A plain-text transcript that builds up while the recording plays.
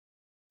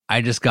I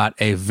just got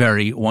a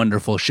very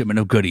wonderful shipment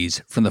of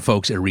goodies from the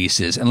folks at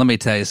Reese's. And let me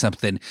tell you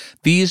something.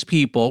 These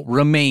people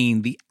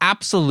remain the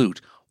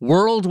absolute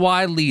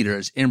worldwide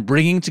leaders in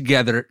bringing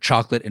together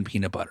chocolate and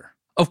peanut butter.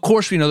 Of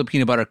course, we know the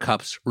peanut butter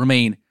cups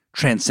remain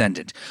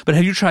transcendent. But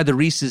have you tried the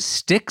Reese's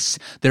Sticks?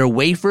 They're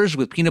wafers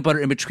with peanut butter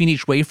in between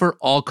each wafer,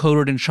 all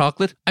coated in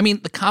chocolate. I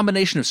mean, the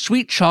combination of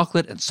sweet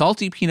chocolate and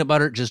salty peanut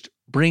butter just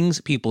brings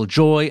people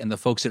joy, and the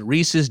folks at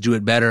Reese's do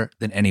it better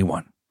than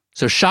anyone.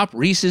 So shop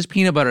Reese's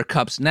Peanut Butter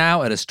Cups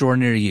now at a store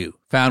near you,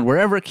 found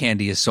wherever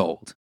candy is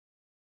sold.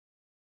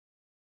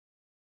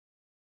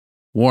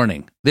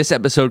 Warning, this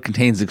episode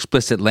contains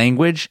explicit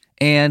language,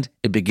 and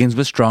it begins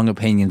with strong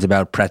opinions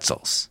about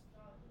pretzels.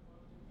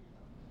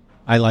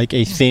 I like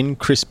a thin,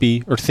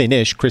 crispy, or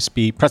thinnish,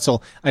 crispy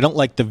pretzel. I don't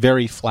like the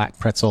very flat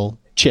pretzel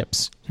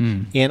chips.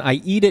 And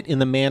I eat it in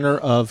the manner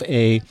of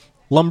a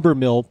lumber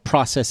mill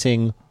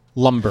processing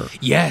lumber.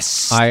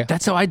 Yes,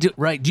 that's how I do.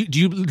 Right? Do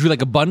you do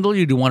like a bundle? Or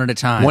you do one at a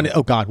time? One at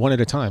a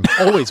time.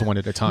 Always one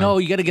at a time. No,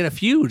 you got to get a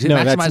few to no,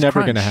 maximize that's never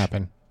crunch. going to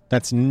happen.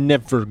 That's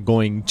never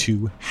going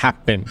to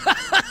happen.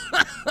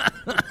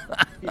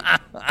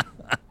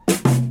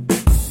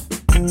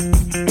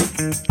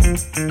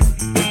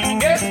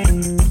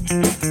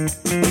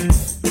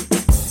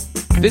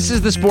 This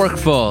is The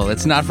Sporkful.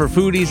 It's not for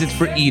foodies, it's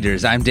for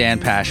eaters. I'm Dan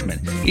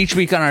Pashman. Each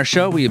week on our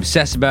show, we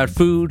obsess about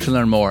food to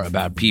learn more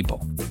about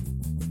people.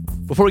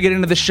 Before we get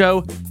into the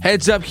show,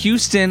 heads up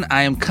Houston,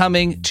 I am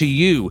coming to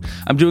you.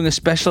 I'm doing a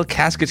special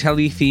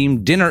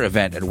Cascatelli-themed dinner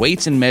event at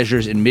Weights &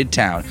 Measures in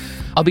Midtown.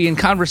 I'll be in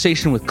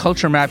conversation with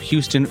Culture Map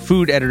Houston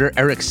food editor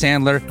Eric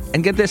Sandler.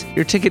 And get this,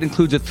 your ticket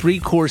includes a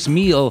 3-course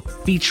meal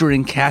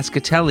featuring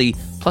Cascatelli,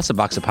 plus a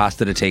box of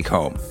pasta to take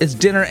home. It's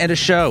dinner and a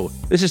show.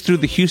 This is through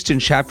the Houston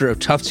chapter of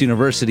Tufts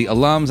University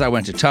alums. I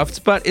went to Tufts,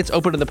 but it's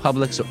open to the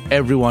public, so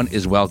everyone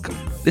is welcome.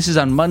 This is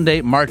on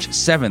Monday, March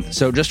 7th,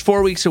 so just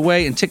 4 weeks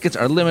away, and tickets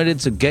are limited,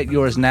 so get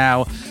yours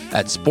now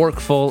at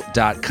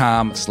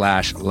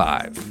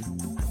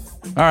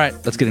sporkful.com/live. All right,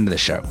 let's get into the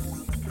show.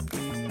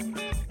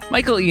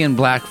 Michael Ian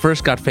Black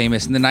first got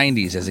famous in the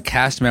 90s as a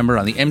cast member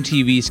on the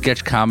MTV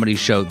sketch comedy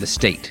show The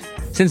State.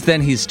 Since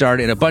then, he's starred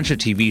in a bunch of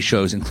TV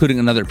shows, including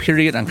Another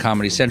Period on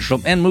Comedy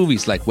Central and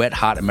movies like Wet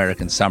Hot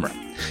American Summer.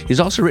 He's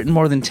also written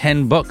more than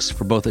 10 books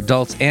for both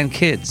adults and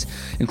kids,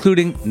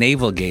 including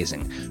Navel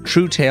Gazing,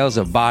 True Tales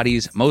of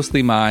Bodies,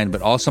 Mostly Mine,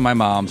 but also My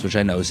Mom's, which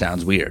I know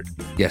sounds weird.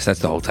 Yes, that's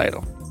the whole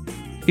title.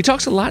 He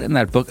talks a lot in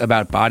that book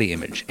about body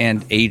image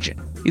and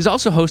aging. He's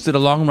also hosted a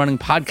long-running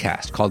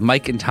podcast called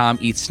Mike and Tom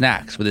Eat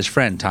Snacks with his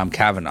friend Tom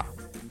Cavanaugh.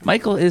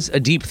 Michael is a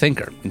deep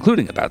thinker,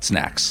 including about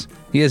snacks.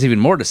 He has even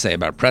more to say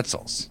about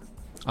pretzels.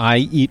 I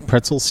eat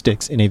pretzel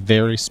sticks in a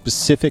very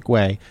specific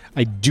way.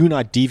 I do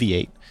not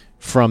deviate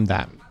from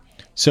that.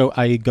 So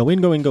I go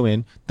in,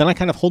 then I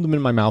kind of hold them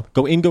in my mouth,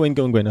 go in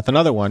with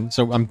another one.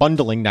 So I'm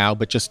bundling now,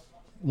 but just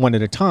one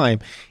at a time.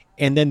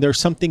 And then there's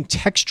something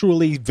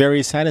texturally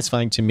very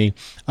satisfying to me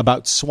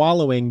about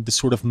swallowing the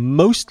sort of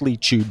mostly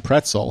chewed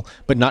pretzel,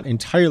 but not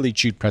entirely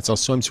chewed pretzel.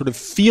 So I'm sort of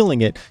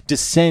feeling it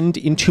descend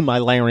into my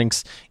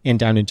larynx and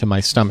down into my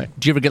stomach.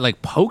 Do you ever get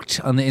like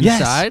poked on the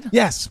inside?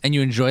 Yes. And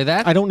you enjoy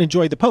that? I don't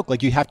enjoy the poke.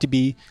 You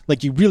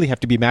really have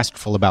to be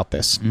masterful about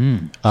this.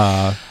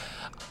 I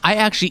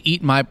actually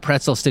eat my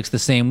pretzel sticks the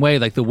same way,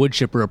 like the wood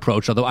chipper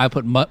approach, although I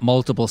put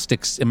multiple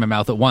sticks in my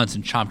mouth at once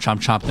and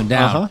chomp them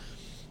down. Uh-huh.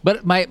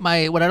 But what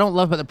I don't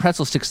love about the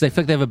pretzel sticks is I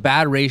feel like they have a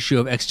bad ratio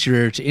of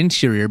exterior to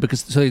interior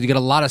so you get a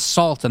lot of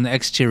salt on the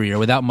exterior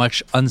without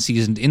much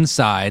unseasoned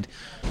inside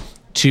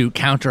to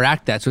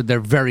counteract that. So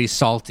they're very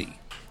salty.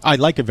 I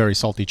like a very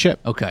salty chip.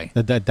 Okay.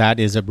 That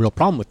is a real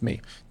problem with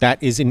me.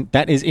 That is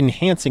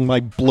enhancing my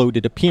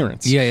bloated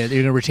appearance. Yeah,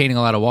 you're retaining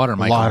a lot of water,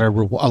 Michael. A lot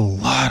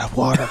of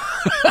water.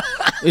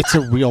 It's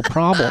a real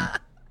problem.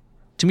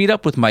 To meet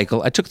up with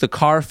Michael, I took the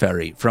car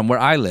ferry from where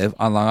I live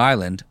on Long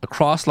Island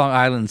across Long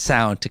Island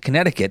Sound to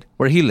Connecticut,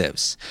 where he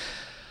lives.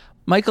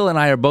 Michael and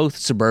I are both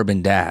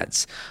suburban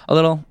dads, a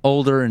little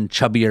older and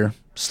chubbier,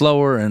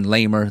 slower and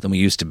lamer than we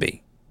used to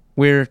be.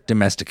 We're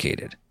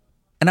domesticated.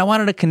 And I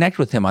wanted to connect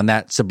with him on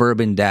that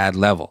suburban dad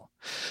level.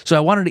 So I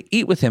wanted to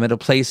eat with him at a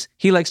place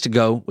he likes to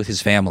go with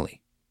his family.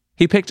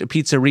 He picked a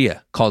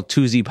pizzeria called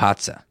Tuzi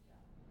Pazza.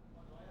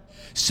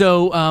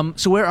 So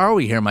where are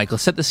we here, Michael?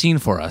 Set the scene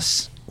for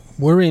us.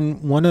 We're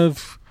in one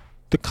of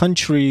the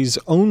country's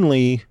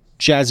only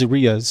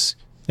jazzerias.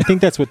 I think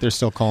that's what they're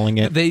still calling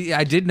it.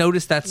 I did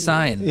notice that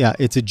sign. Yeah,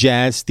 it's a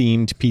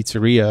jazz-themed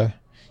pizzeria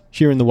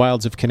here in the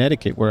wilds of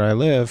Connecticut, where I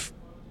live.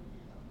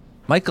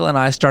 Michael and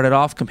I started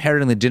off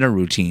comparing the dinner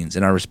routines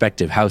in our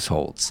respective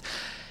households.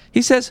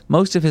 He says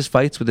most of his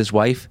fights with his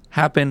wife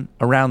happen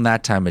around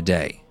that time of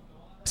day.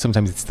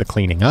 Sometimes it's the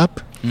cleaning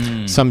up.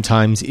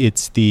 Sometimes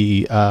it's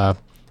the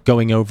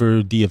going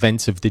over the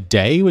events of the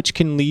day, which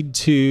can lead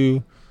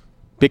to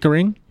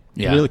bickering.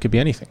 Yeah. It really could be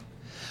anything.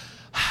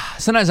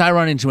 Sometimes I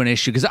run into an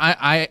issue because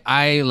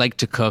I like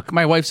to cook.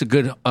 My wife's a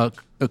good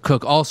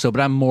cook also,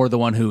 but I'm more the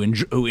one who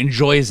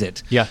enjoys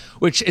it. Yeah.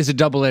 Which is a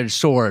double-edged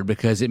sword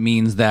because it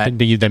means that...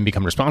 And you then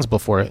become responsible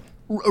for it.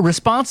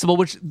 Responsible,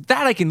 which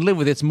that I can live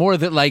with. It's more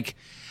that like...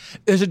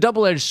 There's a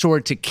double-edged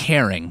sword to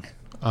caring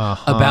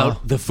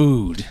about the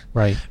food.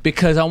 Right.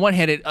 Because on one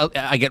hand,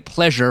 I get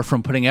pleasure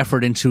from putting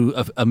effort into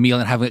a meal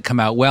and having it come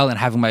out well and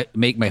having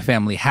make my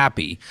family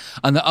happy.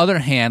 On the other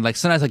hand, like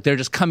sometimes like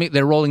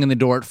they're rolling in the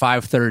door at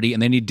 5:30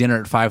 and they need dinner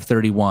at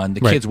 5:31.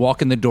 The kids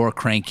walk in the door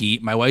cranky.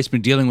 My wife's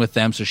been dealing with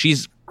them, so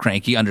she's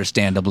cranky,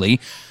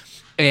 understandably.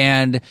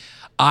 And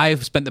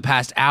I've spent the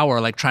past hour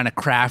like trying to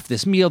craft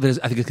this meal.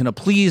 I think it's going to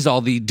please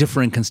all the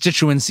different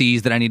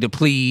constituencies that I need to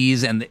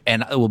please, and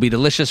it will be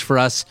delicious for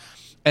us.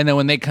 And then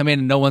when they come in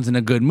and no one's in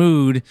a good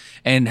mood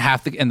and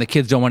the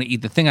kids don't want to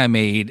eat the thing I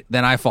made,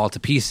 then I fall to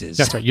pieces.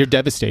 That's right. You're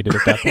devastated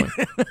at that point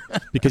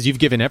because you've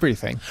given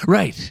everything.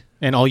 Right.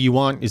 And all you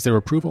want is their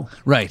approval.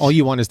 Right. All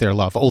you want is their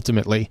love,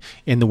 ultimately.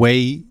 And the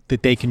way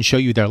that they can show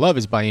you their love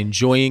is by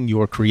enjoying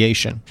your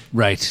creation.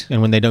 Right. And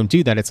when they don't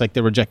do that, it's like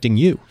they're rejecting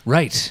you.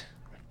 Right.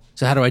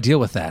 So how do I deal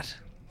with that?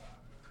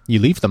 You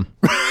leave them.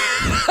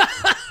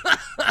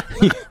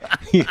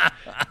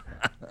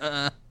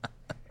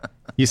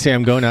 You say,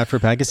 I'm going out for a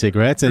pack of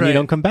cigarettes, and you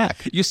don't come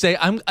back. You say,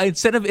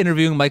 instead of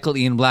interviewing Michael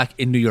Ian Black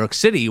in New York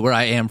City, where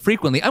I am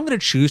frequently, I'm going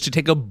to choose to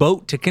take a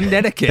boat to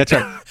Connecticut. That's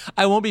right.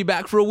 I won't be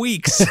back for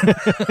weeks.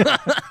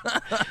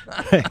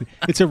 Right.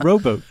 It's a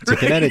rowboat to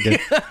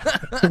Connecticut.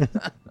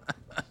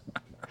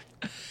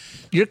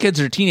 Your kids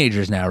are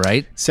teenagers now,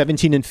 right?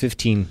 17 and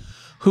 15.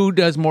 Who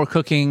does more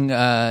cooking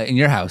in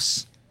your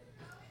house?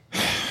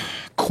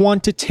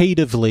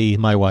 Quantitatively,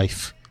 my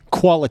wife.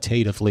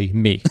 Qualitatively,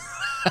 me.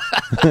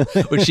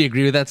 Would she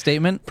agree with that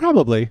statement?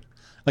 Probably.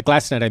 Like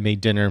last night I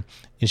made dinner,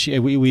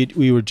 and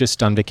we were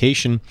just on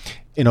vacation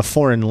in a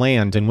foreign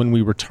land, and when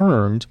we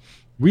returned,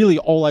 really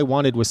all I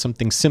wanted was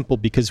something simple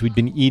because we'd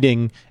been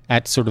eating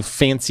at sort of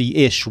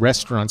fancy-ish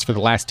restaurants for the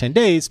last 10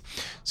 days.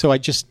 So I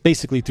just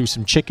basically threw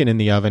some chicken in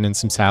the oven and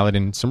some salad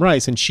and some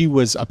rice, and she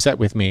was upset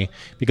with me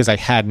because I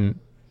hadn't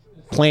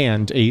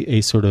planned a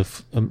sort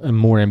of a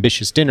more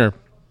ambitious dinner.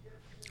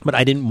 But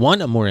I didn't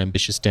want a more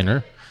ambitious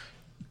dinner.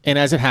 And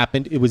as it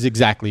happened, it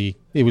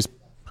was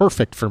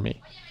perfect for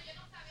me.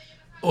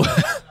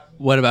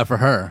 What about for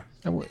her?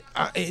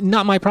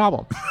 Not my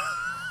problem.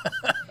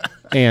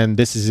 And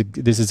this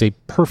is a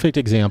perfect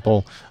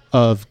example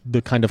of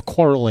the kind of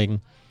quarreling.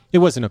 It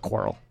wasn't a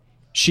quarrel.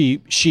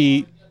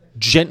 She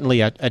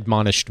gently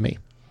admonished me,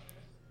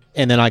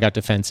 and then I got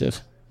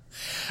defensive.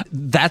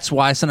 That's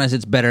why sometimes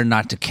it's better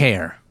not to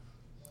care.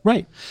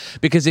 Right.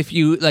 Because if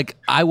you, like,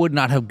 I would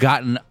not have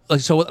gotten,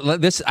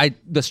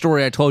 the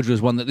story I told you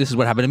is one that this is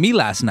what happened to me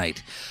last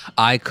night.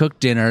 I cooked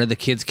dinner, the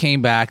kids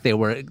came back, they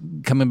were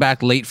coming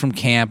back late from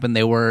camp, and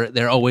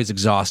they're always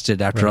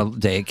exhausted after a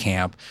day at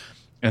camp.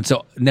 And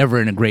so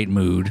never in a great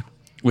mood,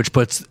 which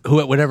puts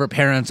whatever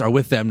parents are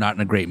with them not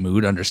in a great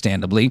mood,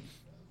 understandably.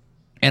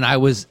 And I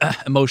was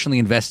emotionally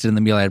invested in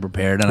the meal I had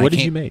prepared. And what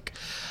did you make?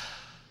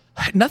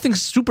 Nothing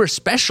super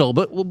special,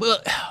 but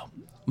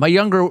my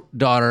younger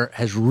daughter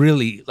has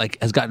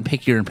gotten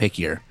pickier and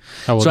pickier.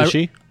 How old is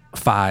she?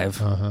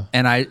 5.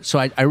 And I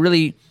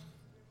really,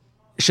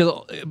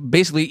 she'll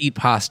basically eat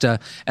pasta,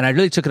 and I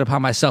really took it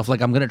upon myself,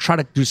 like I'm going to try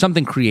to do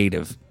something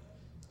creative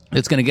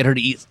that's going to get her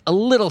to eat a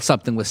little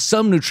something with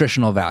some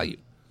nutritional value.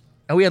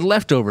 And we had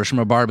leftovers from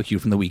a barbecue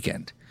from the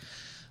weekend.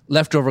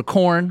 Leftover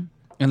corn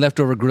and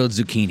leftover grilled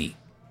zucchini.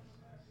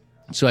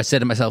 So I said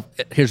to myself,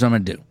 here's what I'm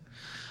going to do.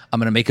 I'm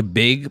going to make a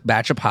big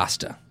batch of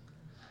pasta.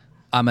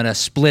 I'm going to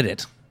split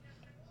it.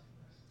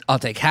 I'll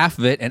take half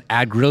of it and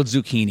add grilled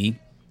zucchini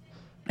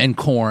and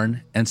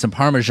corn and some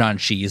Parmesan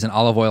cheese and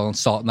olive oil and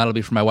salt, and that'll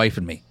be for my wife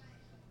and me.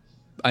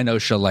 I know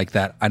she'll like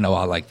that. I know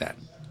I'll like that.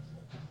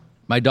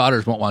 My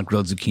daughters won't want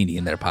grilled zucchini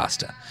in their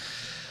pasta.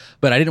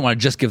 But I didn't want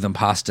to just give them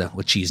pasta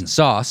with cheese and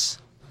sauce.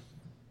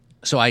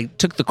 So I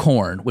took the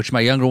corn, which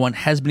my younger one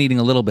has been eating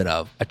a little bit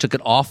of. I took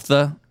it off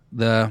the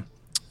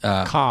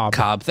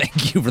cob.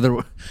 Thank you for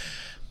the...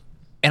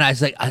 And I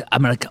was like,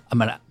 I'm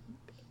gonna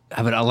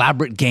have an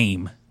elaborate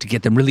game to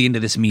get them really into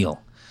this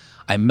meal.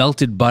 I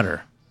melted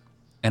butter,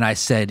 and I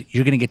said,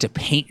 you're going to get to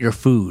paint your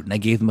food. And I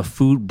gave them a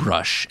food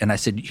brush, and I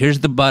said, here's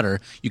the butter.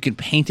 You can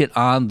paint it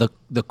on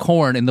the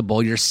corn in the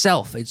bowl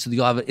yourself. So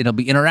it'll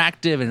be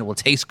interactive, and it will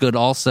taste good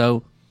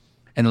also,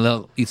 and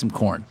they'll eat some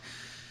corn.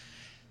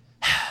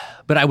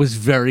 But I was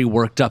very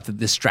worked up that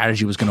this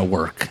strategy was going to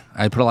work.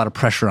 I put a lot of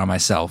pressure on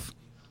myself.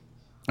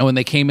 And when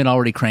they came in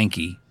already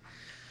cranky,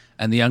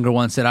 and the younger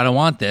one said, I don't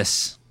want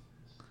this,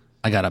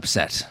 I got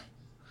upset.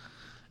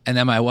 And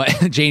then my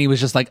wife, Janie, was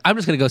just like, I'm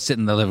just going to go sit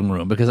in the living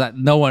room because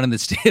no one at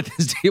this table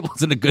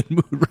is in a good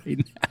mood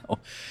right now.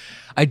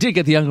 I did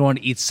get the younger one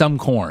to eat some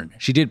corn.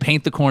 She did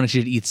paint the corn and she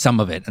did eat some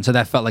of it. And so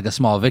that felt like a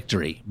small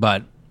victory,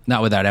 but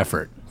not without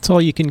effort. That's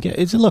all you can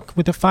get. Look,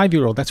 with a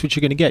 5-year-old, that's what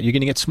you're going to get. You're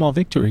going to get small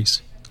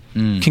victories.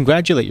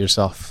 Congratulate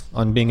yourself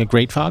on being a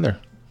great father.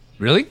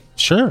 Really?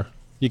 Sure.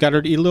 You got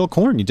her to eat a little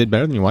corn. You did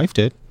better than your wife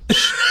did.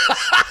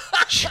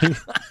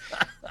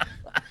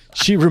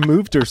 She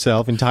removed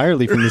herself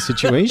entirely from the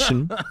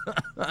situation.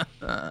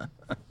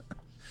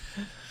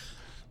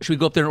 Should we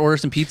go up there and order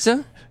some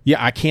pizza?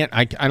 Yeah, I can't.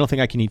 I don't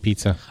think I can eat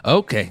pizza.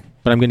 Okay.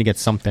 but I'm going to get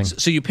something.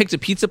 So you picked a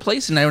pizza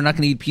place, and now you're not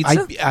going to eat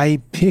pizza?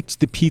 I picked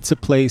the pizza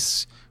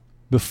place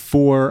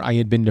before I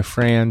had been to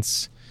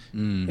France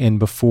and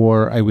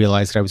before I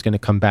realized that I was going to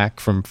come back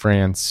from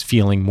France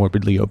feeling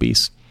morbidly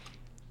obese.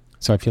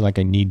 So I feel like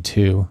I need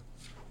to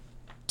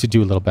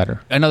do a little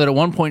better. I know that at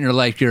one point in your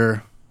life,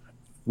 your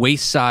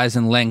waist size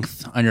and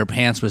length on your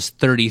pants was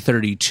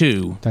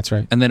 30-32. That's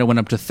right. And then it went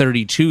up to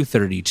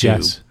 32-32.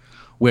 Yes.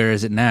 Where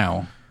is it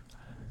now?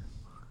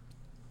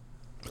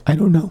 I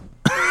don't know.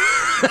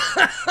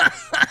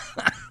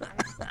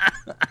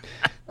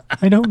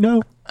 I don't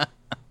know. I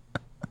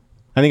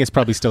think it's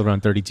probably still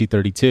around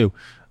 32.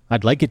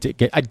 I'd like it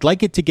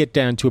to get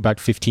down to about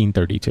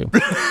 15-32.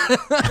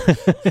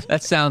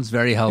 That sounds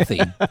very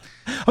healthy.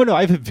 Oh no,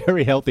 I have a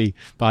very healthy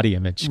body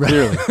image.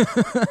 Clearly.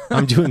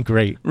 I'm doing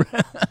great. Do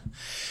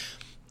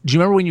you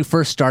remember when you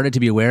first started to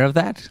be aware of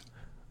that?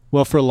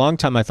 Well, for a long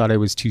time I thought I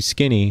was too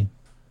skinny,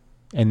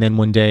 and then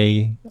one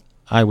day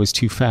I was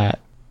too fat.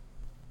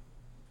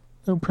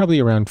 Probably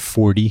around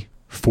 40,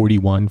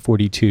 41,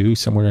 42,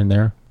 somewhere in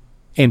there.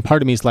 And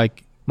part of me is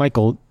like,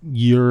 Michael,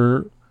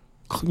 you're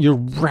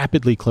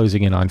rapidly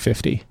closing in on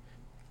 50.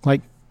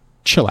 Like,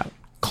 chill out.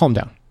 Calm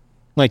down.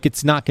 Like,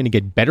 it's not going to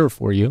get better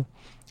for you.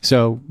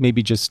 So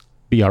maybe just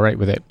be all right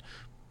with it.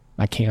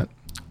 I can't.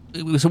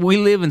 So we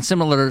live in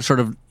similar sort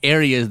of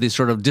areas, these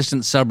sort of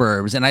distant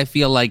suburbs, and I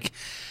feel like,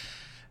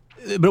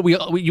 but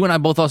you and I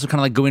both also kind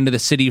of like go into the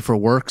city for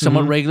work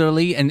somewhat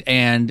regularly,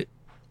 and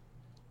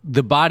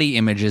the body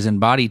images and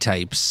body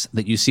types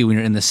that you see when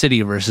you're in the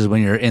city versus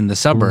when you're in the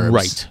suburbs,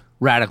 right,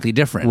 radically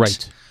different.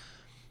 Right.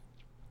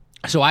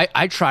 So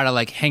I try to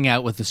like hang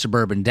out with the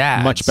suburban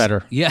dads. Much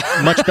better. Yeah.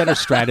 Much better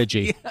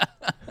strategy. Yeah.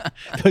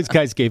 Those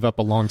guys gave up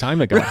a long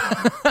time ago.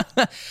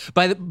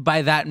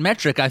 By that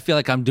metric, I feel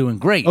like I'm doing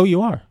great. Oh,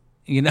 you are.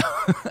 You know,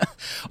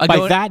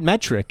 by that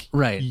metric,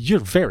 right? You're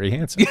very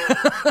handsome.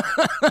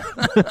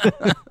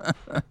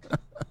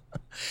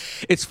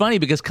 It's funny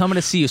because coming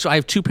to see you, so I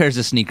have two pairs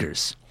of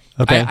sneakers.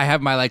 Okay. I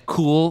have my like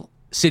cool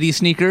city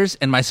sneakers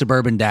and my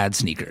suburban dad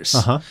sneakers.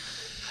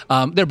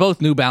 Uh-huh. They're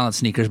both New Balance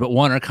sneakers, but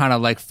one are kind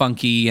of like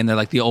funky and they're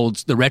like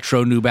the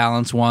retro New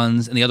Balance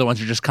ones, and the other ones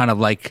are just kind of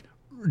like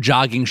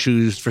jogging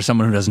shoes for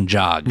someone who doesn't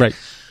jog. Right.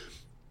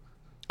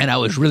 And I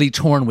was really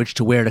torn which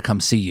to wear to come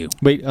see you.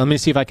 Wait, let me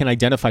see if I can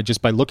identify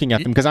just by looking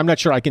at them, because I'm not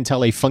sure I can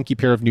tell a funky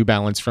pair of New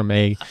Balance from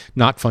a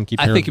not funky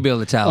pair. I think you'll be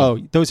able to tell. Oh,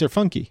 those are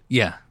funky.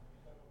 Yeah.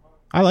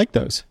 I like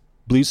those.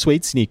 Blue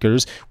suede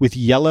sneakers with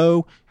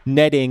yellow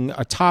netting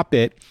atop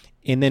it,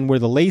 and then where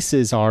the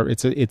laces are,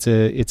 it's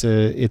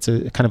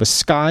a kind of a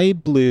sky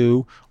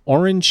blue,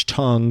 orange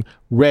tongue,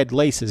 red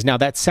laces. Now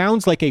that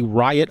sounds like a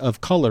riot of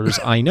colors,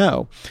 I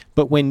know,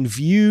 but when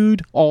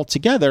viewed all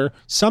together,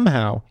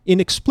 somehow,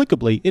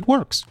 inexplicably, it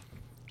works.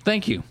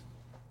 Thank you.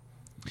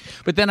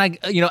 But then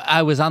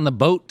I was on the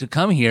boat to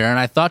come here, and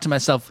I thought to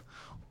myself,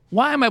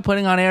 why am I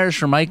putting on airs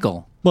for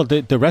Michael? Well,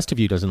 the rest of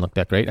you doesn't look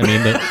that great. I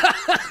mean,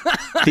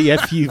 the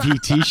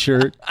FUV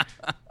T-shirt,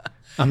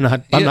 I'm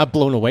not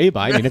blown away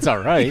by. I mean, it's all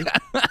right.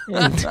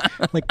 And,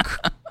 like,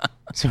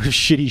 sort of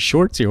shitty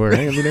shorts you're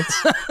wearing. I mean,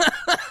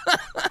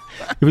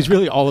 it was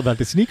really all about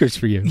the sneakers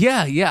for you.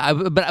 Yeah.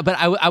 But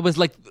I was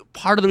like,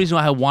 part of the reason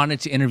why I wanted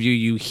to interview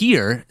you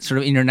here, sort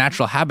of in your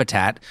natural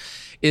habitat,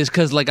 is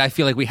because like I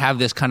feel like we have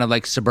this kind of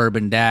like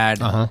suburban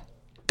dad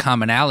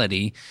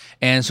commonality,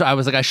 and so I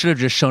was like, I should have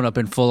just shown up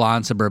in full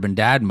on suburban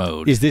dad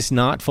mode. Is this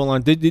not full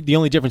on? The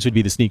only difference would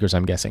be the sneakers,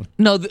 I'm guessing.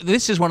 No,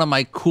 this is one of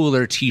my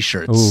cooler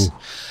T-shirts.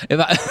 Ooh.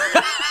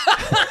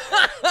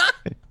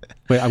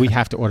 Wait, we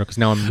have to order because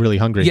now I'm really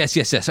hungry.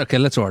 Yes. Okay,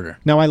 let's order.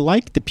 Now I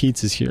like the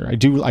pizzas here. I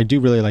do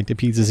really like the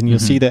pizzas, and you'll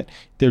see that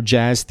they're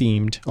jazz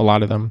themed, a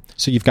lot of them.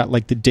 So you've got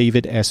like the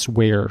David S.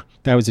 Ware.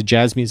 That was a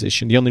jazz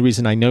musician. The only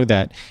reason I know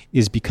that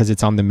is because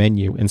it's on the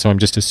menu, and so I'm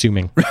just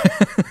assuming.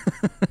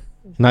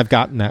 And I've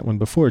gotten that one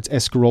before. It's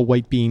escarole,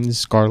 white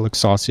beans, garlic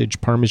sausage,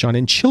 Parmesan,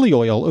 and chili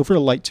oil over a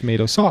light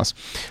tomato sauce.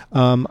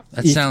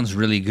 That sounds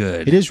really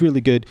good. It is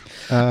really good.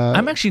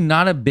 I'm actually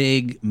not a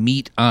big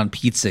meat on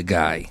pizza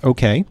guy.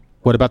 Okay.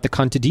 What about the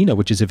contadina,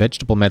 which is a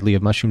vegetable medley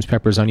of mushrooms,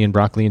 peppers, onion,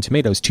 broccoli, and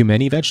tomatoes? Too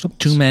many vegetables?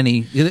 Too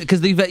many.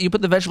 Because you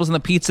put the vegetables in the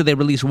pizza, they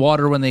release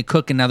water when they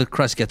cook, and now the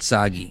crust gets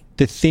soggy.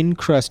 The thin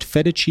crust,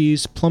 feta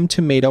cheese, plum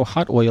tomato,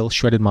 hot oil,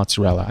 shredded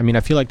mozzarella. I mean,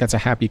 I feel like that's a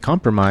happy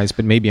compromise,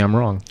 but maybe I'm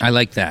wrong. I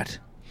like that.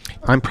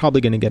 I'm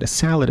probably going to get a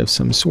salad of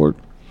some sort.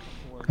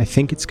 I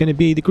think it's going to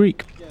be the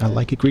Greek. I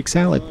like a Greek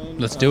salad.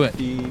 Let's do it.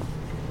 The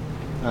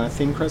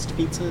thin crust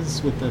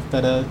pizzas with the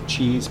feta,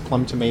 cheese,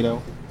 plum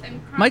tomato.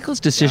 Michael's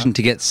decision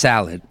to get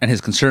salad and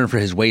his concern for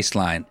his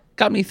waistline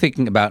got me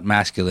thinking about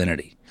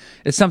masculinity.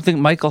 It's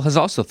something Michael has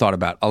also thought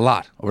about a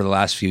lot over the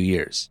last few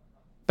years.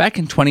 Back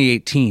in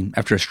 2018,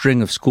 after a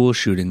string of school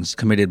shootings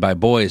committed by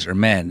boys or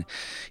men,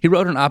 he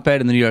wrote an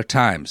op-ed in the New York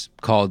Times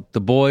called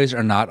 "The Boys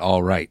Are Not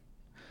All Right."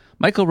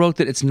 Michael wrote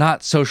that it's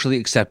not socially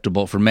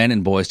acceptable for men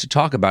and boys to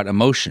talk about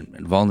emotion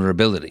and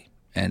vulnerability.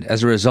 And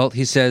as a result,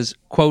 he says,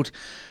 quote,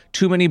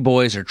 "Too many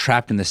boys are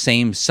trapped in the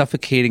same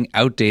suffocating,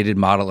 outdated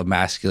model of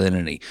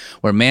masculinity,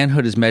 where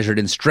manhood is measured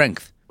in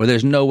strength, where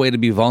there's no way to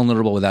be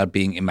vulnerable without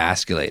being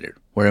emasculated,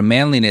 where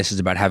manliness is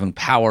about having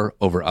power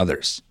over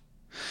others.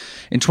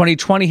 In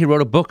 2020, he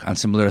wrote a book on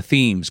similar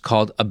themes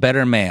called A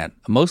Better Man,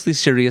 a mostly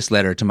serious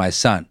letter to my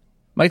son.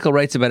 Michael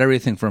writes about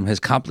everything from his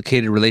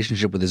complicated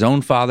relationship with his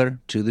own father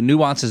to the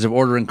nuances of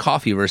ordering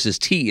coffee versus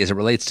tea as it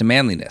relates to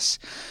manliness.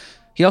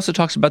 He also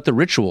talks about the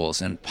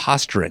rituals and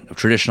posturing of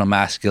traditional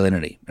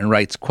masculinity and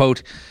writes,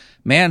 quote,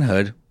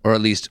 "Manhood, or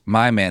at least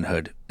my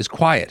manhood, is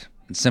quiet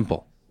and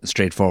simple and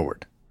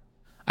straightforward."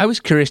 I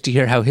was curious to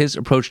hear how his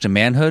approach to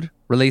manhood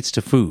relates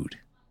to food.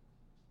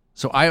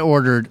 So I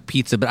ordered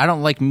pizza, but I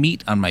don't like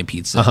meat on my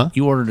pizza. Uh-huh.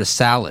 You ordered a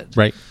salad.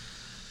 Right.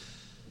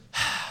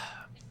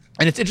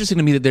 And it's interesting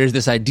to me that there's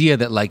this idea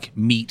that, like,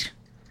 meat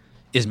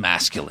is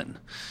masculine.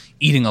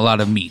 Eating a lot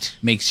of meat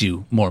makes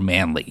you more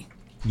manly.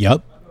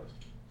 Yep.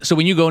 So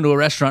when you go into a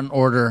restaurant and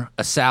order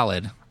a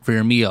salad for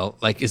your meal,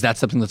 like, is that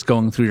something that's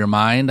going through your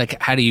mind?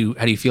 Like, how do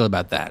you feel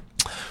about that?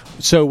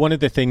 So one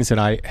of the things that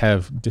I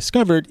have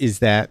discovered is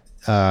that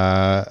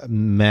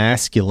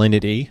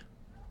masculinity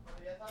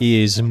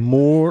is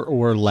more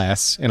or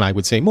less, and I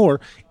would say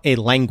more, a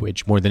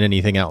language more than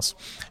anything else.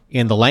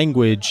 And the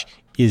language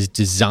is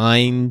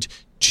designed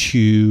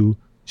to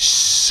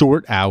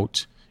sort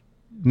out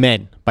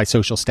men by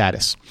social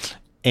status.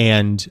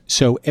 And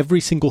so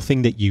every single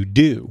thing that you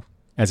do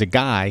as a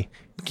guy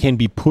can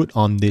be put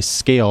on this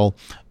scale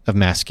of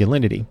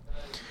masculinity.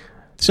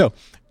 So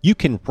you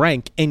can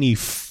rank any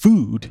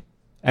food,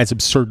 as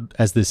absurd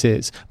as this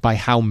is, by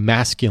how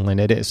masculine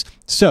it is.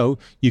 So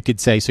you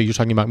could say, so you're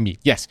talking about meat.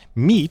 Yes,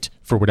 meat,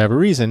 for whatever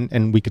reason,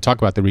 and we could talk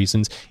about the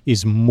reasons,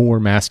 is more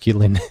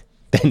masculine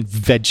than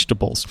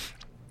vegetables.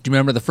 Do you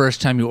remember the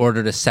first time you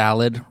ordered a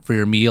salad for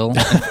your meal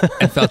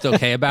and felt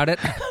okay about it?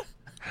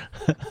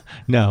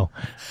 No.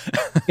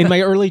 In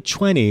my early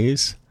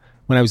 20s,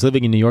 when I was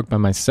living in New York by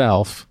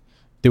myself,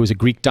 there was a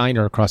Greek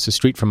diner across the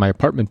street from my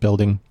apartment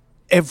building.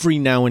 Every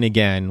now and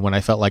again, when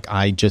I felt like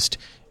I just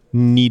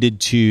needed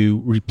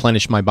to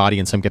replenish my body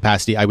in some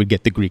capacity, I would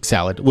get the Greek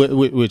salad,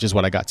 which is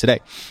what I got today.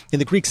 And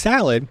the Greek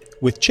salad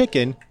with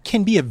chicken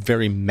can be a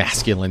very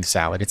masculine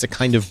salad. It's a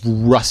kind of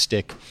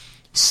rustic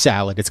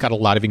salad. It's got a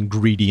lot of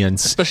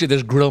ingredients. Especially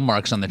there's grill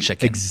marks on the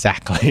chicken.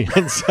 Exactly.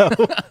 And so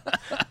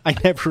I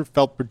never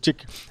felt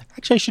particular.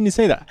 Actually, I shouldn't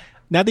say that.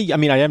 Now that, I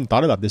mean, I haven't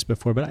thought about this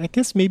before, but I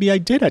guess maybe I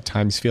did at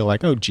times feel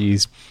like, oh,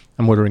 geez,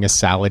 I'm ordering a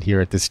salad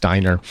here at this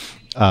diner.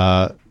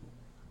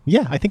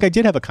 Yeah, I think I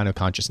did have a kind of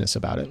consciousness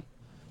about it.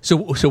 So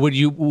would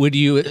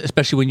you,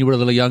 especially when you were a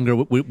little younger,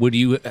 would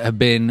you have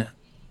been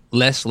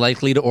less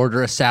likely to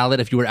order a salad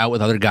if you were out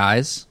with other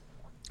guys?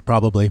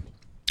 Probably.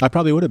 I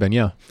probably would have been,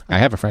 yeah. I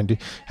have a friend who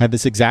had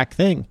this exact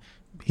thing.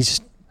 He's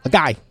just a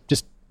guy,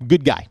 just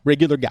good guy,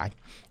 regular guy.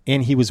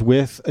 And he was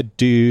with a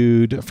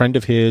dude, a friend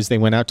of his. They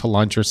went out to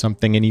lunch or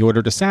something, and he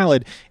ordered a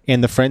salad.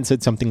 And the friend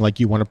said something like,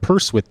 "You want a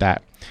purse with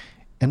that?"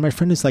 And my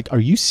friend is like, "Are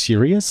you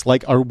serious?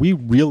 Like, are we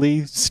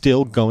really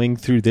still going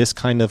through this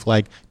kind of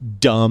like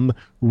dumb,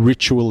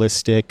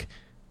 ritualistic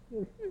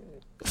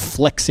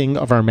flexing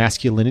of our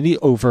masculinity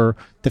over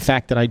the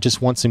fact that I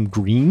just want some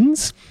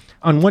greens?"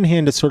 On one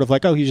hand, it's sort of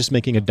like, oh, he's just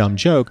making a dumb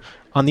joke.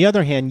 On the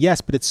other hand,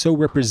 yes, but it's so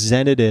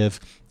representative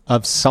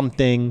of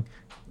something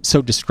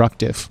so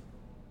destructive.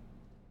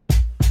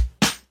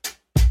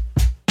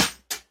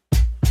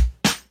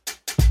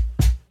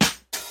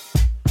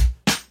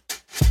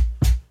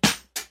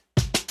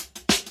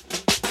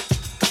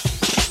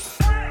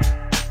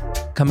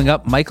 Coming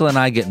up, Michael and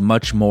I get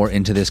much more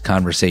into this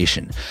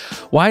conversation.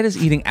 Why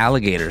does eating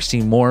alligator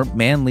seem more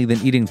manly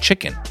than eating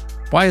chicken?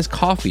 Why is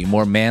coffee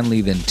more manly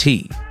than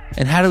tea?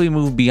 And how do we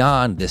move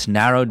beyond this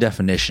narrow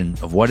definition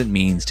of what it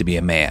means to be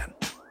a man?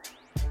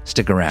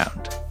 Stick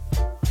around.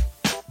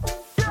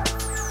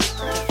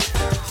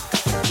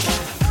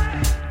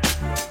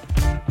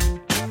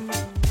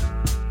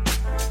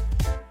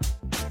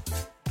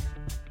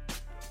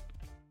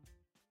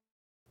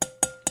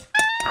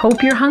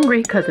 Hope you're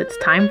hungry, because it's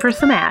time for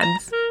some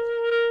ads.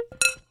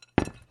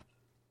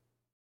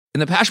 In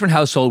the Pashman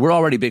household, we're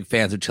already big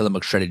fans of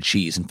Tillamook shredded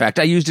cheese. In fact,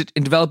 I used it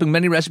in developing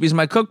many recipes in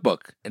my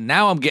cookbook. And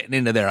now I'm getting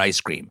into their ice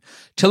cream.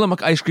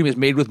 Tillamook ice cream is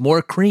made with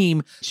more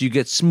cream, so you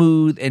get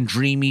smooth and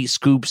dreamy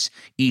scoops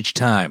each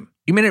time.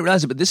 You may not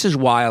realize it, but this is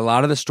why a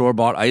lot of the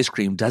store-bought ice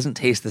cream doesn't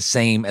taste the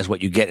same as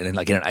what you get in an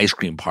ice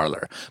cream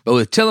parlor. But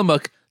with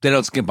Tillamook, they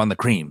don't skimp on the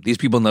cream. These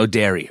people know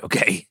dairy,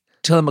 okay?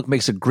 Tillamook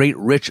makes a great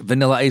rich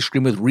vanilla ice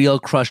cream with real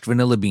crushed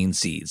vanilla bean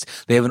seeds.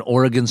 They have an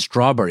Oregon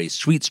strawberry,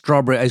 sweet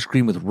strawberry ice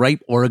cream with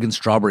ripe Oregon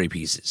strawberry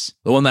pieces.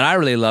 The one that I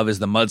really love is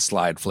the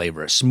mudslide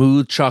flavor.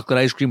 Smooth chocolate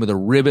ice cream with a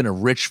ribbon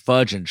of rich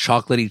fudge and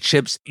chocolatey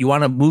chips. You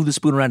want to move the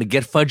spoon around to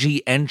get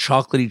fudgy and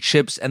chocolatey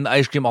chips and the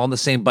ice cream all in the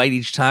same bite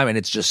each time, and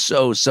it's just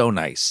so, so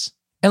nice.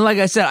 And like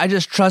I said, I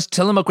just trust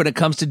Tillamook when it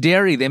comes to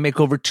dairy. They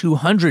make over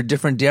 200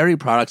 different dairy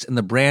products, and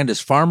the brand is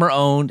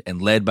farmer-owned and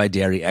led by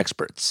dairy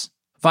experts.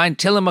 Find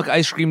Tillamook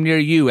ice cream near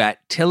you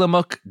at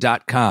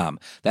tillamook.com.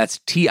 That's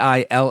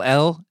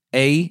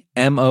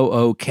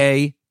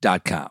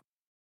TILLAMOOK.com.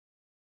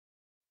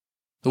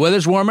 The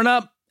weather's warming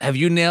up. Have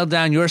you nailed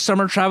down your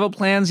summer travel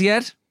plans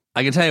yet?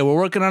 I can tell you, we're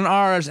working on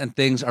ours and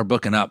things are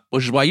booking up,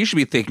 which is why you should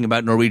be thinking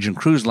about Norwegian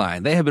Cruise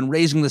Line. They have been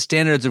raising the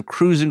standards of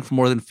cruising for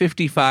more than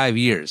 55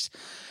 years.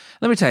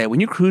 Let me tell you,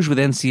 when you cruise with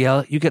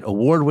NCL, you get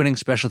award-winning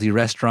specialty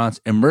restaurants,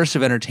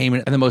 immersive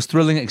entertainment, and the most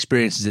thrilling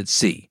experiences at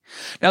sea.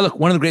 Now, look,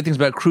 one of the great things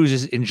about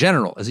cruises in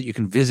general is that you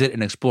can visit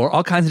and explore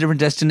all kinds of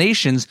different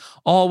destinations,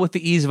 all with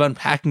the ease of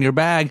unpacking your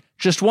bag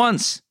just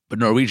once. But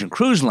Norwegian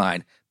Cruise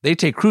Line, they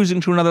take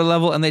cruising to another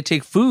level and they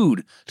take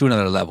food to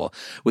another level.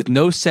 With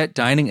no set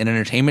dining and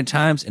entertainment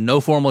times and no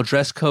formal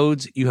dress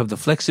codes, you have the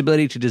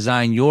flexibility to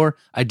design your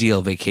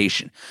ideal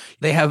vacation.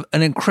 They have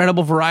an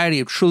incredible variety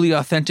of truly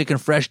authentic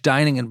and fresh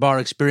dining and bar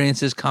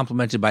experiences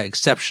complemented by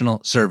exceptional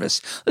service.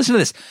 Listen to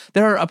this.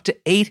 There are up to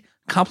 8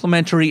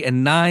 complimentary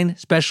and 9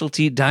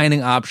 specialty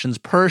dining options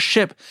per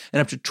ship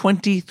and up to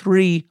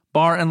 23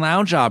 bar and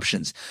lounge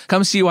options.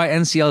 Come see why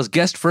NCL's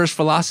guest first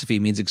philosophy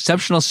means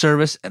exceptional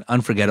service and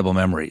unforgettable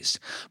memories.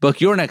 Book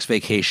your next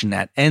vacation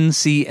at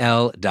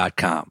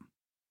ncl.com.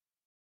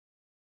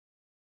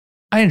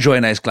 I enjoy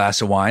a nice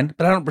glass of wine,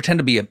 but I don't pretend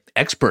to be an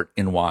expert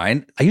in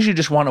wine. I usually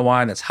just want a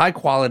wine that's high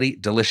quality,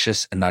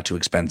 delicious, and not too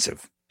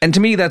expensive. And to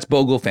me, that's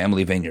Bogle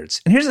Family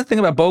Vineyards. And here's the thing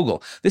about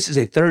Bogle. This is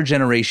a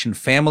third-generation,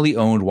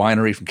 family-owned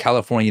winery from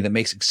California that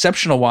makes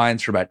exceptional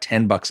wines for about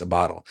 $10 a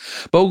bottle.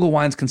 Bogle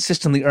wines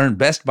consistently earn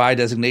Best Buy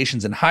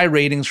designations and high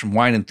ratings from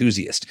wine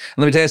enthusiasts.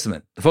 And let me tell you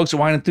something. The folks at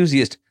Wine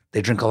Enthusiast,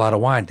 they drink a lot of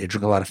wine. They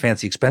drink a lot of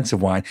fancy,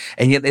 expensive wine.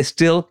 And yet they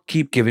still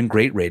keep giving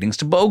great ratings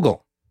to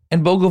Bogle.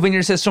 And Bogle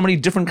Vineyards has so many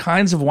different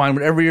kinds of wine.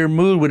 Whatever your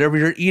mood, whatever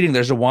you're eating,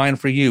 there's a wine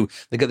for you.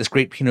 They got this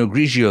great Pinot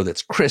Grigio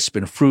that's crisp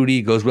and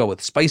fruity, goes well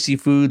with spicy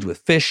foods, with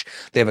fish.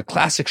 They have a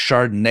classic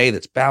Chardonnay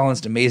that's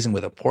balanced, amazing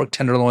with a pork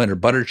tenderloin or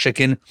butter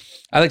chicken.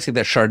 I like to take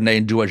that Chardonnay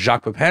and do what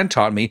Jacques Pepin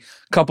taught me,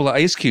 a couple of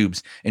ice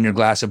cubes in your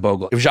glass of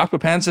Bogle. If Jacques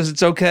Pepin says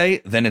it's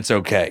okay, then it's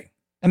okay.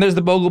 And there's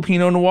the Bogle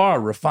Pinot Noir,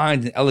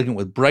 refined and elegant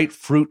with bright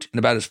fruit and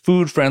about as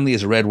food-friendly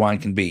as a red wine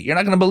can be. You're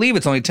not going to believe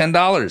it's only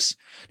 $10.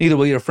 Neither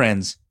will your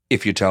friends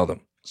if you tell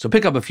them. So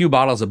pick up a few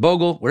bottles of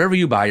Bogle wherever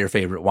you buy your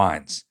favorite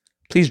wines.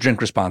 Please drink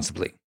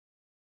responsibly.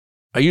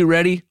 Are you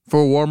ready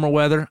for warmer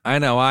weather? I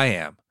know I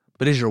am.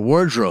 But is your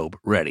wardrobe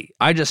ready?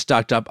 I just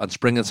stocked up on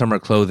spring and summer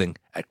clothing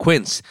at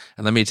Quince.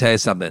 And let me tell you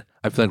something.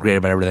 I'm feeling great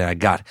about everything I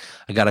got.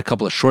 I got a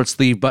couple of short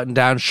sleeve button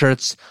down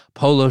shirts,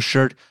 polo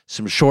shirt,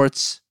 some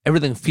shorts.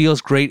 Everything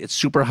feels great. It's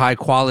super high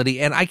quality.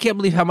 And I can't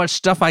believe how much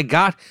stuff I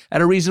got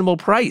at a reasonable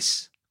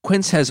price.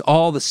 Quince has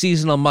all the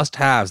seasonal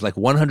must-haves like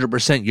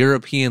 100%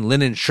 European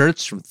linen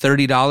shirts from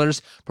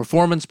 $30,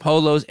 performance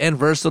polos, and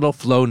versatile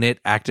flow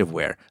knit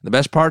activewear. The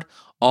best part?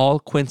 All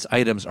Quince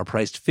items are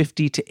priced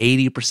 50 to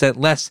 80%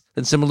 less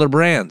than similar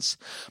brands.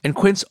 And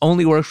Quince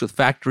only works with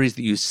factories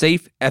that use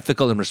safe,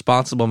 ethical, and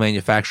responsible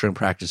manufacturing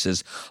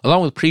practices,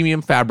 along with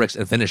premium fabrics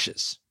and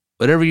finishes.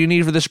 Whatever you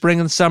need for the spring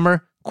and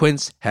summer,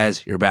 Quince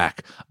has your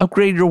back.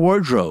 Upgrade your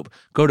wardrobe.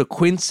 Go to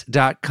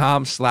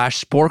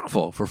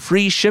quince.com/sporkful for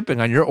free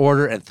shipping on your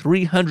order and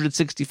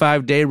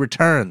 365-day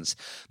returns.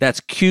 That's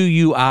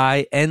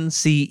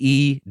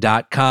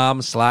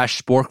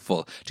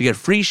QUINCE.com/sporkful to get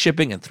free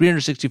shipping and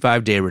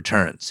 365-day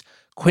returns.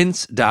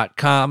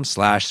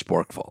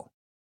 Quince.com/sporkful.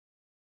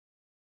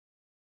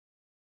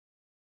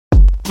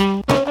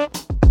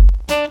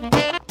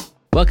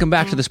 Welcome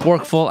back to The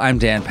Sporkful. I'm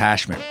Dan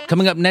Pashman.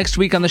 Coming up next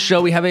week on the show,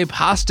 we have a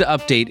pasta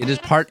update. It is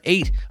part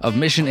 8 of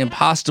Mission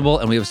Impossible,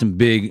 and we have some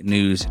big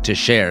news to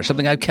share,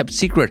 something I've kept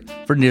secret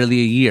for nearly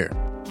a year.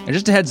 And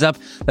just a heads up,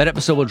 that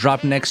episode will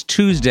drop next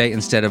Tuesday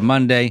instead of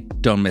Monday.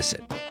 Don't miss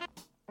it.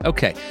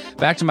 Okay,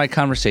 back to my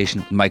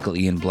conversation with Michael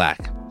Ian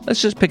Black. Let's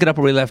just pick it up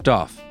where we left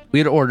off. We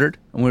had ordered,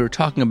 and we were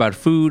talking about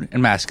food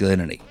and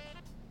masculinity.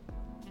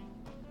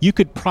 You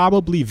could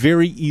probably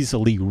very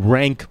easily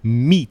rank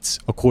meats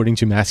according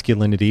to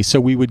masculinity.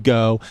 So we would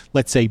go,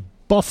 let's say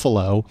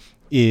buffalo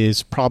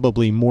is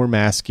probably more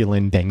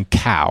masculine than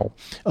cow.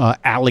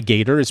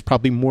 Alligator is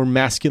probably more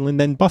masculine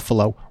than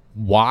buffalo.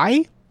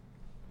 Why?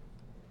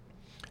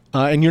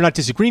 And you're not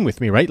disagreeing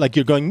with me, right? Like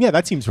you're going, yeah,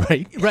 that seems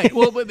right. Right.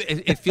 Well,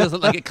 it feels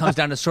like it comes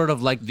down to sort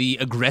of like the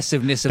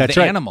aggressiveness of That's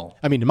the right. animal.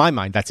 I mean, in my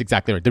mind, that's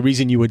exactly right. The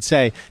reason you would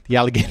say the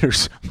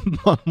alligator's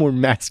more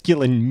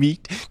masculine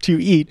meat to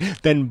eat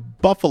than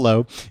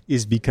buffalo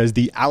is because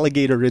the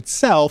alligator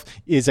itself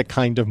is a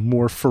kind of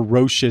more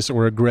ferocious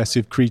or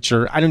aggressive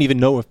creature. I don't even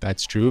know if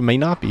that's true. It may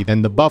not be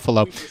than the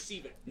buffalo.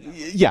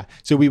 Yeah,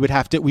 so we would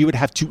have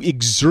to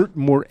exert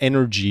more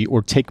energy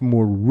or take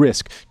more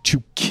risk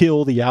to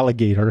kill the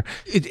alligator.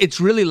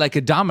 It's really like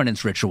a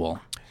dominance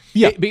ritual.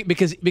 Yeah,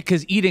 because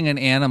eating an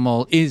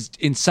animal is,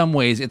 in some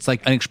ways, it's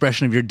like an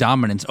expression of your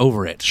dominance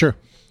over it. Sure.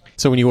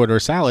 So when you order a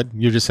salad,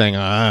 you're just saying,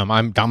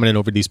 I'm dominant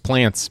over these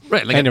plants.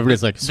 Right. Like and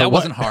everybody's like, so that what?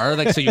 wasn't hard.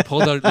 Like, so you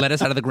pulled the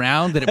lettuce out of the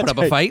ground, did it put up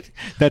a fight?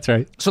 That's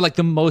right. So like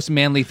the most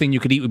manly thing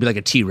you could eat would be like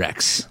a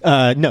T-Rex.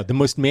 No, the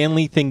most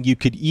manly thing you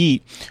could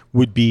eat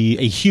would be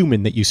a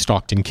human that you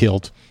stalked and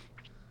killed.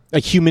 A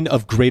human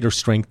of greater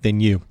strength than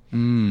you.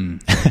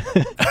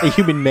 A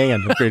human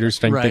man of greater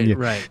strength than you.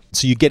 Right.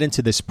 So you get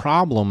into this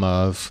problem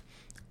of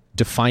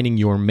defining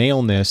your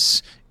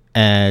maleness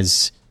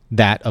as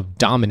that of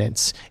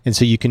dominance. And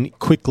so you can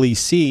quickly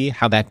see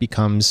how that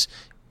becomes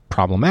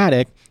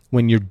problematic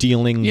when you're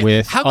dealing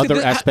with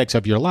other aspects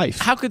of your life.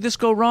 How could this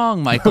go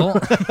wrong, Michael?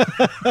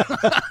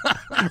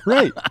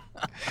 Right.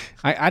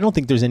 I don't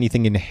think there's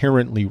anything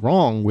inherently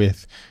wrong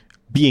with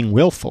being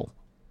willful,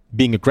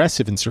 being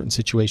aggressive in certain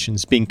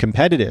situations, being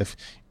competitive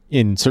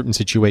in certain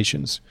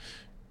situations.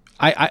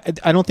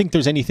 I don't think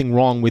there's anything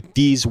wrong with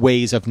these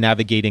ways of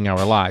navigating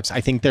our lives.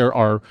 I think there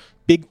are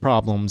big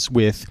problems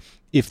with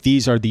if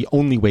these are the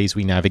only ways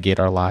we navigate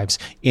our lives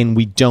and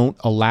we don't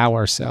allow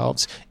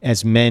ourselves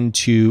as men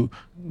to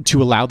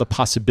allow the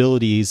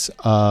possibilities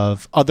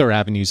of other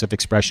avenues of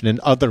expression and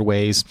other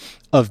ways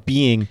of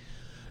being.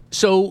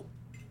 So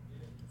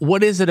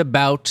what is it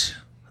about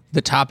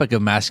the topic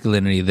of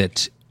masculinity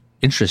that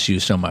interests you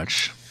so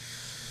much?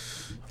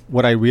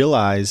 What I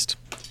realized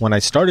when I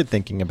started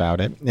thinking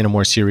about it in a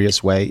more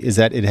serious way is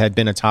that it had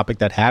been a topic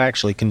that had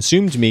actually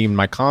consumed me in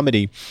my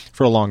comedy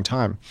for a long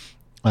time.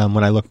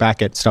 When I look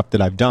back at stuff that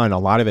I've done, a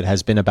lot of it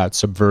has been about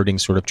subverting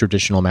sort of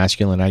traditional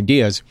masculine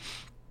ideas.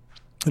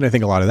 And I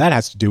think a lot of that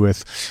has to do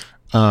with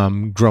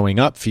growing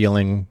up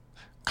feeling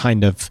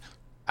kind of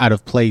out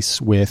of place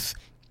with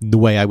the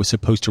way I was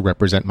supposed to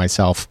represent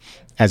myself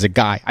as a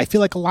guy. I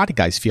feel like a lot of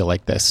guys feel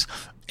like this.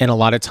 And a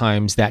lot of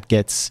times that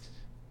gets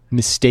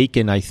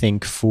mistaken, I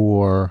think,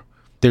 for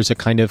there's a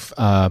kind of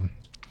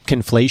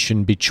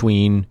conflation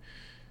between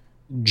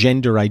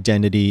gender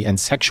identity and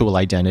sexual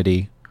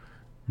identity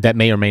that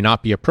may or may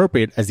not be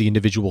appropriate as the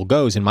individual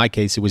goes. In my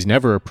case, it was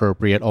never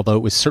appropriate, although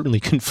it was certainly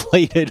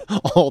conflated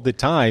all the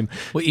time.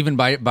 Well, even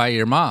by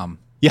your mom.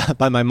 Yeah,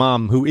 by my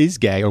mom, who is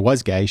gay, or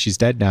was gay, she's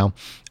dead now,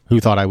 who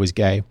thought I was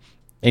gay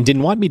and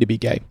didn't want me to be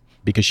gay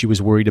because she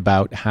was worried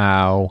about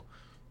how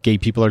gay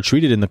people are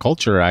treated in the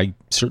culture. I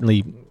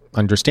certainly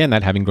understand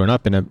that, having grown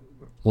up in a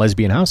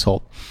lesbian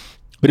household.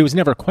 But it was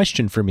never a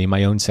question for me,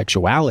 my own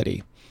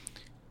sexuality.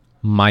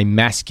 My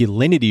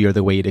masculinity, or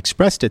the way it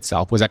expressed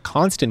itself, was a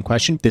constant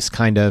question. This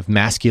kind of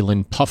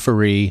masculine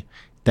puffery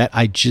that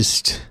I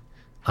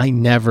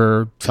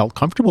never felt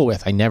comfortable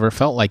with. I never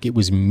felt like it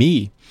was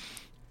me.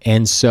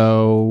 And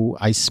so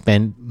I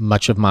spent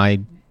much of my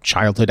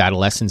childhood,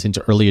 adolescence,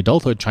 into early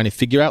adulthood trying to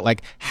figure out,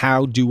 like,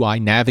 how do I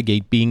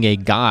navigate being a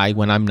guy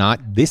when I'm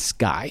not this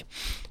guy?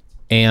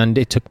 And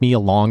it took me a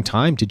long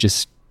time to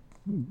just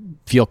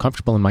feel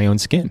comfortable in my own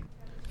skin.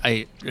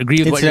 I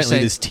agree with what you're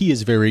saying. This tea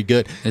is very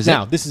good.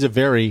 This is a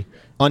very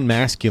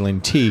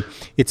unmasculine tea.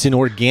 It's an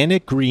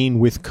organic green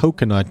with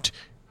coconut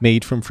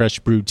made from fresh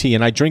brewed tea.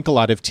 And I drink a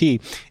lot of tea.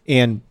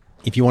 And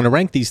if you want to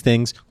rank these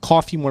things,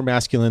 coffee more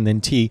masculine than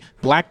tea,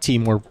 black tea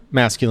more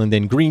masculine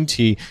than green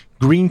tea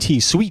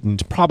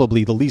sweetened,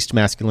 probably the least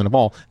masculine of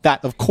all.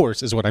 That, of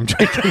course, is what I'm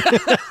drinking.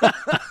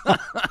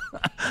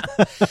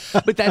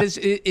 But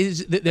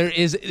that there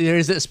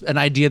is an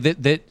idea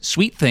that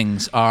sweet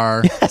things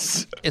are.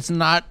 Yes. It's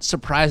not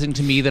surprising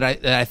to me that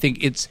I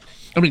think it's.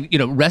 I mean,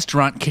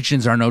 restaurant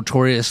kitchens are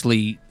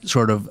notoriously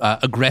sort of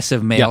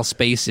aggressive male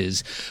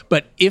spaces.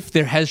 But if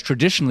there has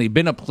traditionally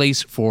been a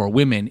place for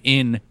women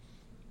in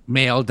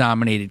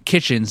male-dominated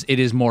kitchens, it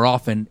is more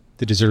often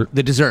the dessert.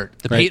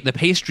 The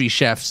pastry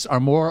chefs are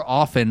more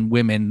often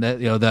women.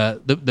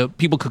 The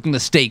people cooking the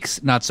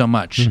steaks, not so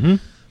much. Mm-hmm.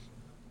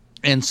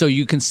 And so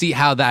you can see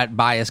how that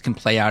bias can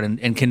play out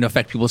and can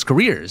affect people's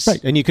careers.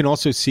 Right. And you can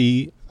also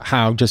see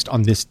how, just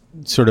on this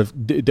sort of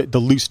the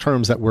loose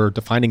terms that we're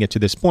defining it to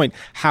this point,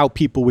 how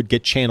people would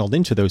get channeled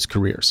into those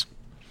careers.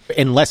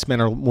 And less men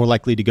are more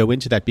likely to go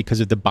into that because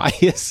of the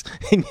bias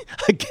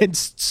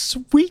against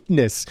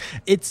sweetness.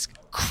 It's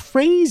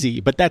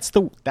crazy, but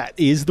that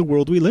is the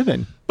world we live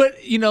in. But,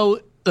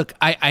 look,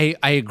 I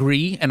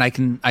agree. And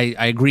I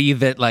agree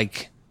that,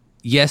 like,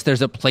 yes,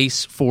 there's a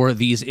place for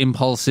these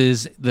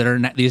impulses that are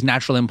these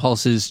natural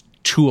impulses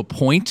to a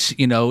point.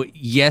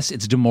 Yes,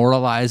 it's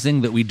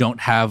demoralizing that we don't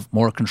have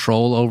more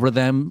control over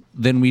them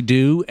than we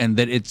do, and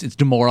that it's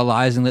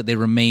demoralizing that they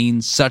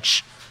remain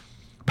such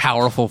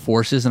powerful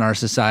forces in our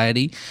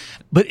society.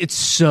 But it's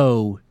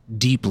so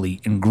deeply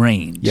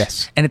ingrained.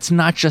 Yes. And it's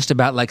not just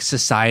about, like,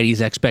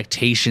 society's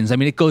expectations. I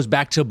mean, it goes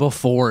back to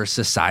before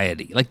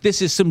society. Like,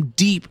 this is some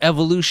deep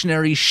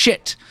evolutionary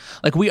shit.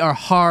 Like, we are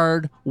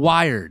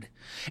hardwired.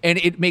 And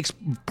it makes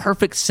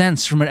perfect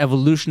sense from an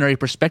evolutionary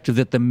perspective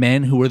that the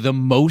men who are the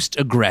most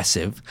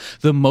aggressive,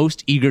 the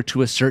most eager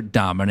to assert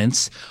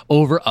dominance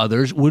over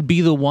others, would be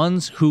the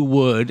ones who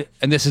would,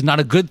 and this is not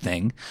a good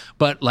thing,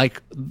 but,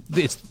 like,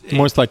 it's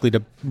most likely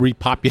to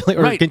repopulate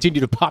or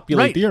continue to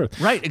populate the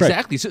earth. Right,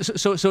 exactly.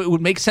 So it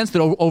would make sense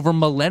that over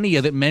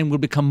millennia that men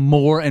would become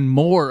more and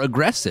more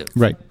aggressive.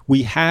 Right.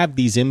 We have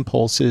these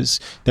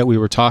impulses that we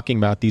were talking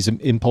about, these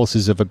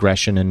impulses of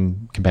aggression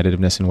and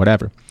competitiveness and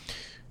whatever,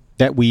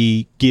 that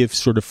we give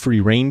sort of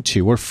free rein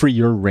to, or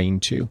freer rein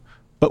to.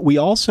 But we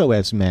also,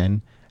 as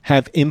men,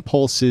 have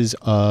impulses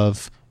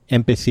of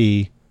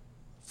empathy,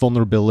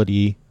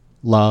 vulnerability,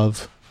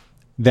 love,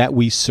 that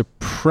we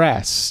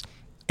suppress.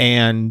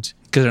 And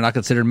because they're not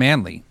considered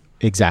manly.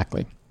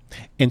 Exactly.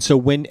 And so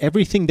when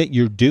everything that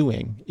you're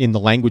doing in the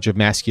language of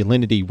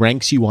masculinity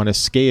ranks you on a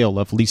scale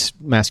of least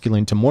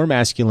masculine to more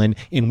masculine,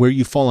 and where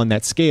you fall on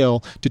that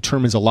scale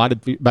determines a lot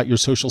about your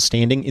social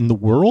standing in the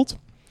world.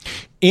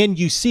 And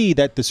you see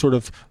that the sort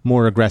of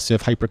more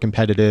aggressive,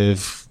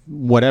 hyper-competitive,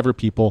 whatever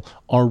people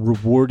are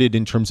rewarded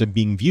in terms of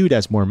being viewed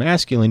as more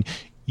masculine,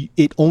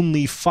 it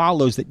only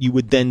follows that you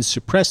would then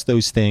suppress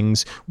those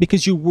things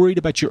because you're worried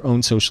about your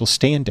own social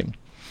standing.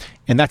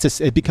 And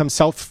it becomes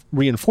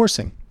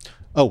self-reinforcing.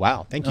 Oh,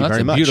 wow. Thank you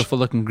very much. That's a beautiful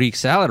looking Greek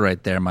salad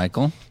right there,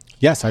 Michael.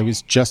 Yes, I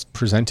was just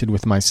presented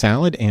with my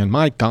salad, and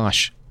my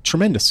gosh,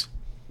 tremendous.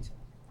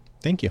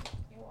 Thank you.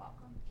 You're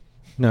welcome.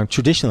 Now,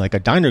 traditionally, like a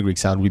diner Greek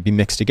salad would be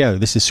mixed together.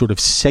 This is sort of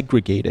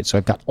segregated. So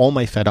I've got all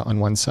my feta on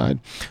one side,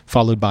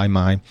 followed by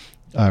my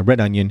red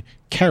onion,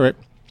 carrot.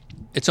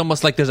 It's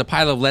almost like there's a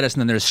pile of lettuce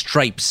and then there's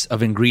stripes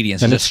of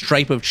ingredients. There's a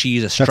stripe of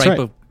cheese, a stripe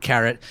of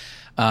carrot.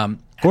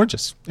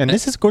 Gorgeous. And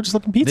this is a gorgeous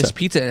looking pizza. This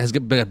pizza has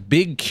got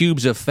big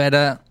cubes of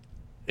feta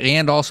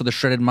and also the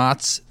shredded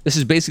mozz. This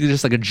is basically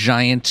just like a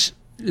giant,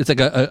 it's like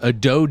a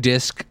dough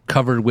disc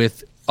covered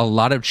with a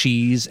lot of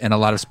cheese and a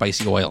lot of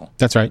spicy oil.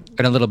 That's right.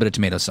 And a little bit of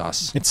tomato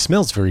sauce. It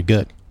smells very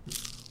good.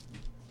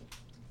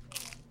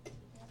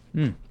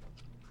 The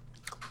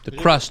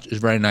crust is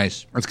very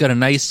nice. It's got a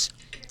nice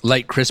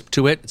light crisp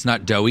to it. It's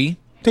not doughy.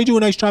 They do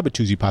a nice job at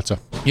Tuesday Pizza.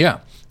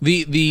 Yeah.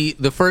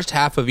 The first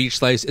half of each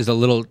slice is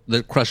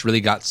the crust really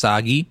got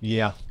soggy.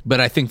 Yeah.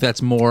 But I think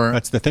that's more...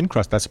 That's the thin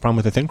crust. That's the problem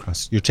with the thin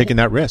crust. You're taking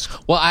that risk.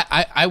 Well,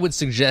 I would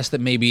suggest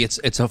that maybe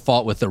it's a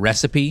fault with the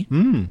recipe.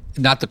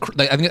 Not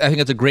the... I think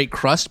it's a great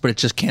crust, but it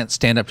just can't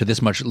stand up to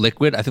this much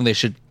liquid. I think they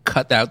should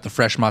cut out the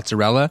fresh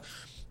mozzarella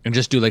and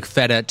just do like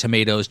feta,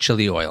 tomatoes,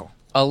 chili oil.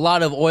 A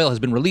lot of oil has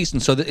been released,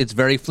 and so it's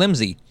very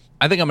flimsy.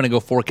 I think I'm going to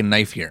go fork and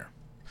knife here.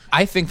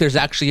 I think there's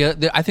actually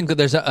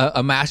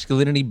a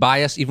masculinity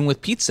bias even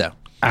with pizza.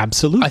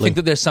 Absolutely. I think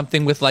that there's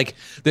something with like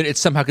that it's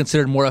somehow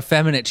considered more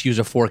effeminate to use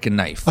a fork and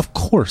knife. Of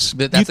course.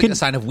 That's like a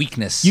sign of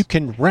weakness. You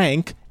can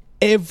rank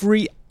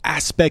every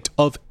aspect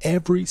of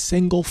every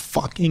single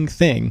fucking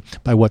thing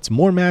by what's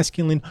more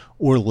masculine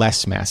or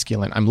less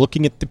masculine. I'm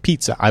looking at the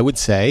pizza. I would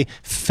say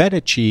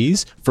feta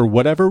cheese, for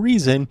whatever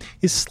reason,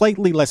 is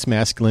slightly less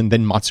masculine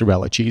than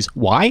mozzarella cheese.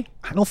 Why?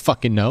 I don't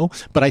fucking know,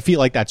 but I feel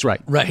like that's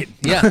right. Right.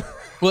 Yeah.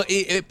 Well,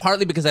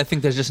 partly because I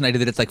think there's just an idea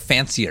that it's like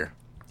fancier.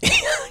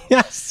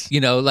 Yes.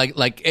 You know,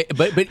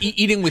 but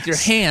eating with your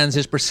hands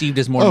is perceived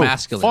as more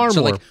masculine. Far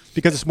more, like,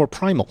 because it's more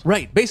primal.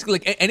 Right. Basically,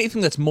 like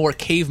anything that's more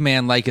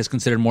caveman-like is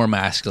considered more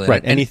masculine.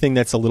 Right. Anything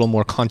that's a little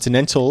more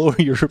continental or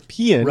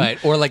European.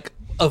 Right. Or like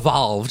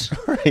evolved.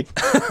 Right.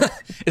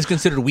 is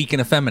considered weak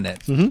and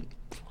effeminate. Mm-hmm.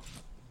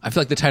 I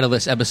feel like the title of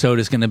this episode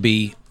is going to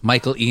be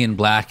Michael Ian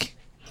Black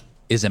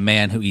is a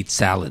man who eats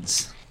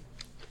salads.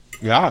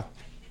 Yeah.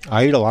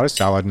 I eat a lot of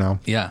salad now.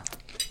 Yeah.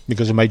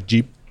 Because of my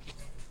deep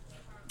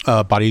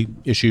body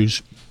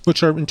issues,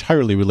 which are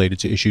entirely related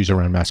to issues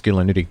around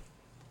masculinity.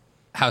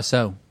 How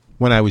so?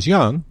 When I was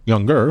young,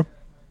 I'm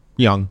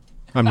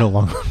no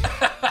longer.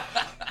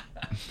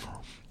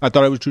 I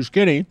thought I was too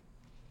skinny,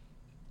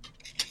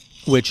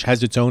 which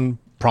has its own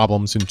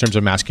problems in terms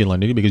of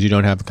masculinity because you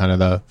don't have kind of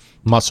the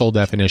muscle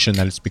definition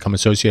that it's become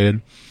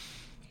associated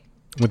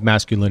with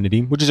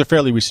masculinity, which is a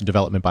fairly recent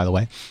development, by the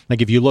way.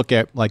 Like if you look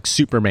at like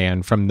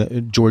Superman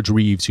from George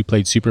Reeves, who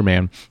played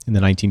Superman in the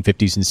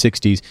 1950s and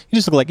 60s, he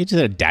just had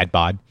a dad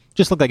bod,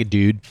 just looked like a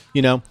dude,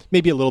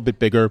 maybe a little bit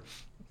bigger,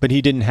 but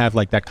he didn't have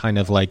like that kind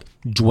of like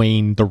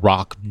Dwayne "The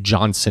Rock"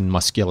 Johnson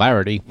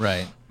muscularity,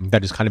 right?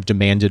 That is kind of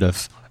demanded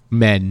of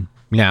men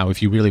now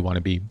if you really want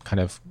to be kind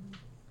of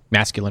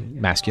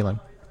masculine.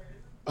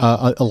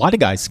 A lot of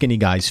guys, skinny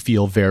guys,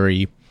 feel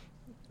very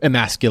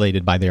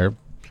emasculated by their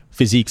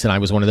physiques, and I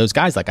was one of those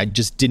guys. Like I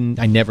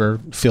never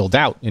filled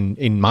out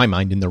in my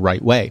mind in the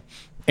right way.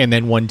 And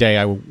then one day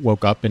I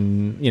woke up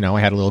and I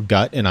had a little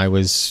gut, and I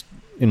was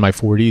in my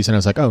 40s, and I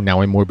was like, oh,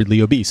 now I'm morbidly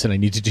obese, and I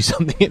need to do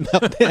something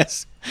about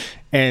this.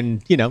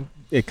 And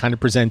it kind of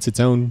presents its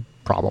own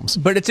problems.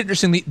 But it's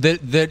interesting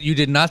that you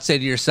did not say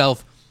to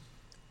yourself,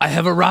 I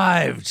have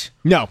arrived.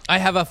 No, I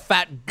have a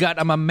fat gut.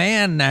 I'm a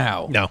man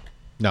now. No.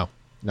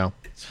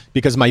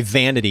 Because my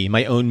vanity,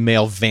 my own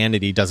male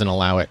vanity, doesn't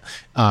allow it,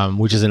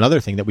 which is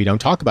another thing that we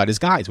don't talk about as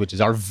guys, which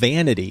is our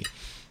vanity.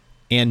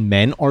 And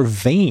men are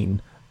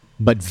vain,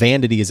 but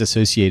vanity is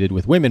associated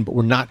with women, but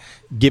we're not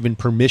given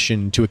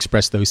permission to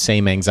express those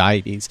same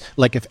anxieties.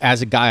 Like if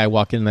as a guy I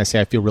walk in and I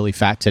say I feel really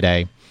fat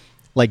today,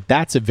 like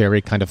that's a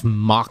very kind of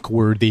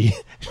mock-worthy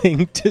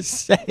thing to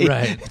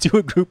say to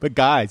a group of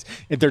guys.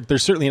 And they're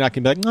certainly not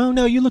going to be like, oh,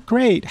 no, you look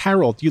great.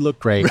 Harold, you look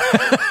great.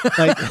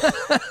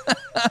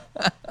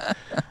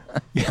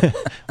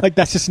 Like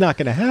that's just not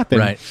going to happen.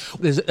 Right.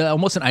 There's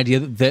almost an idea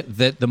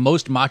that the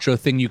most macho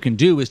thing you can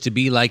do is to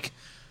be like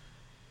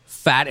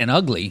fat and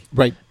ugly.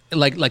 Right.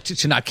 Like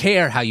to not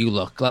care how you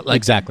look. Like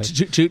exactly.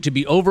 To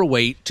be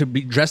overweight, to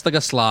be dressed like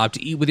a slob,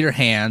 to eat with your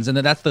hands, and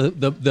then that's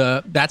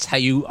that's how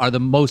you are the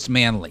most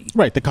manly.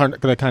 Right. The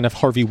kind of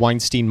Harvey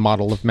Weinstein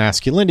model of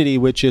masculinity,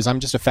 which is I'm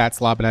just a fat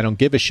slob and I don't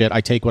give a shit.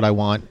 I take what I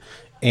want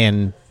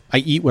and I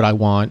eat what I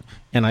want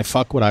and I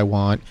fuck what I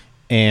want.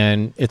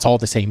 And it's all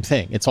the same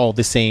thing. It's all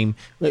the same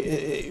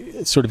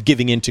sort of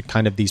giving into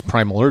kind of these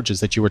primal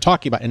urges that you were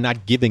talking about and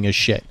not giving a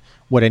shit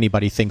what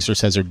anybody thinks or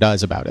says or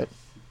does about it.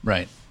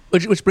 Right.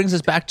 Which brings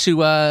us back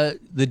to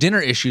the dinner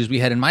issues we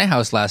had in my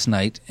house last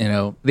night. You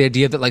know, the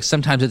idea that like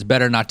sometimes it's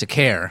better not to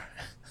care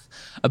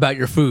about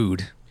your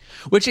food,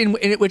 which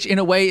in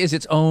a way is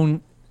its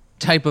own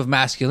type of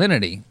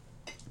masculinity.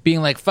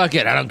 Being like, fuck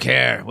it, I don't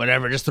care,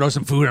 whatever, just throw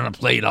some food on a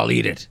plate, I'll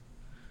eat it.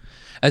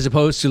 As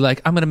opposed to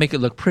like, I'm going to make it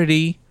look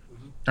pretty.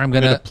 Or I'm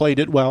going to plate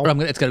it well.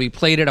 Or it's got to be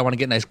plated. I want to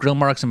get nice grill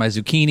marks on my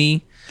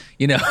zucchini,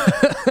 you know.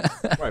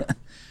 Right.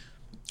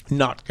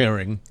 Not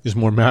caring is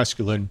more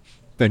masculine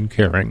than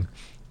caring,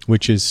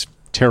 which is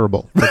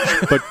terrible,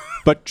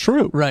 but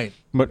true. Right.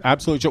 But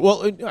absolutely true.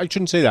 Well, I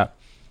shouldn't say that.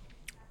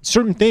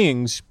 Certain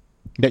things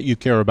that you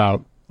care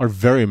about are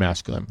very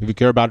masculine. If you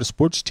care about a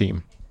sports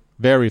team,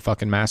 very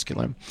fucking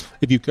masculine.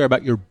 If you care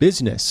about your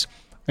business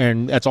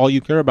and that's all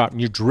you care about and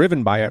you're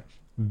driven by it,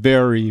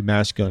 very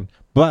masculine.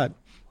 But,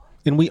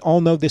 and we all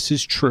know this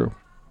is true,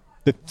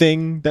 the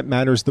thing that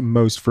matters the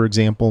most, for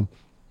example,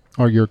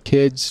 are your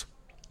kids,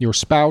 your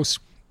spouse.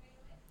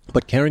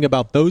 But caring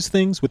about those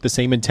things with the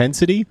same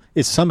intensity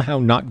is somehow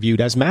not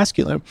viewed as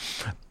masculine.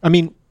 I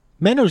mean,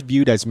 men are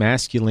viewed as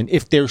masculine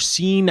if they're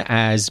seen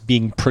as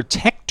being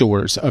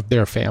protectors of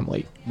their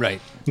family.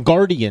 Right.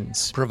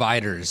 Guardians.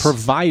 Providers,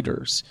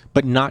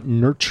 but not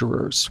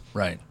nurturers.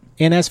 Right.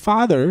 And as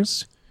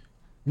fathers,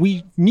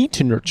 we need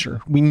to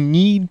nurture. We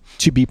need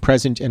to be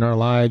present in our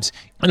lives,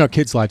 in our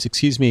kids' lives,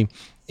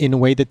 in a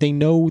way that they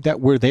know that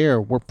we're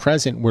there, we're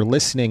present, we're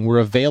listening, we're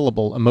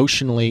available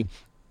emotionally,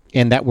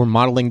 and that we're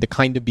modeling the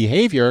kind of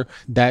behavior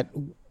that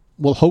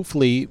will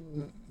hopefully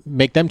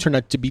make them turn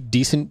out to be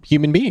decent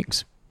human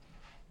beings.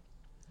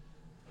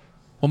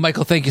 Well,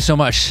 Michael, thank you so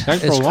much.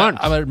 Thanks for lunch.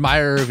 I'm an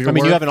admirer of your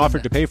work. You haven't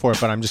offered to pay for it,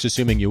 but I'm just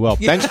assuming you will.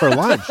 Thanks for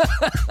lunch.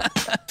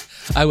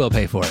 I will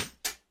pay for it.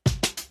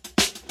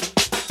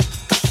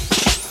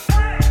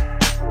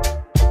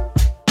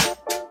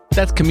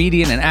 That's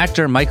comedian and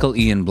actor Michael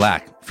Ian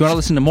Black. If you want to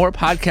listen to more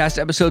podcast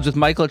episodes with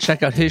Michael,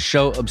 check out his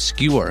show,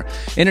 Obscure.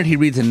 In it, he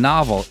reads a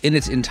novel in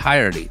its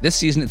entirety. This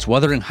season, it's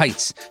Wuthering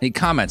Heights, and he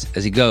comments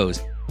as he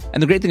goes.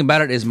 And the great thing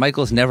about it is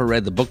Michael's never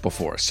read the book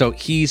before, so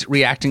he's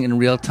reacting in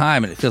real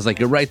time, and it feels like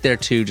you're right there,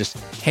 too, just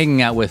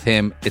hanging out with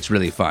him. It's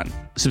really fun.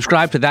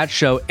 Subscribe to that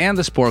show and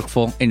The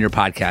Sporkful in your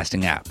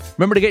podcasting app.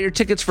 Remember to get your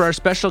tickets for our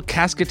special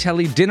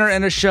Cascatelli Dinner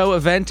and a Show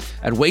event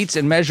at Weights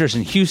and Measures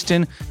in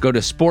Houston. Go to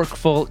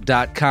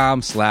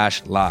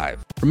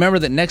sporkful.com/live. Remember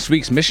that next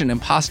week's Mission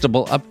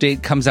Impossible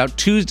update comes out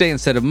Tuesday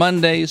instead of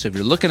Monday, so if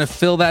you're looking to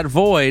fill that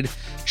void,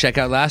 check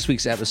out last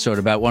week's episode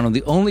about one of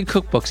the only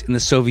cookbooks in the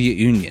Soviet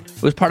Union.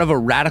 It was part of a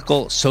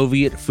radical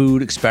Soviet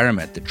food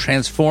experiment that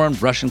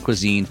transformed Russian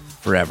cuisine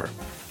forever.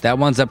 That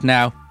one's up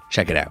now.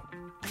 Check it out.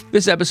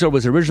 This episode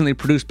was originally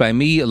produced by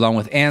me, along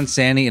with Ann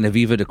Sani and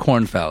Aviva de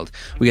Kornfeld.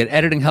 We had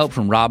editing help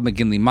from Rob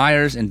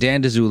McGinley-Myers, and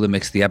Dan DeZula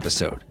mixed the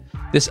episode.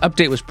 This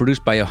update was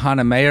produced by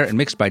Johanna Mayer and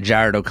mixed by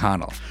Jared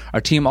O'Connell.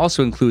 Our team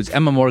also includes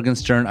Emma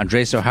Morgenstern,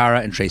 Andres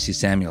O'Hara, and Tracy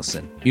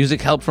Samuelson. Music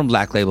help from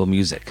Black Label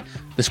Music.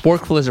 The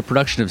Sporkful is a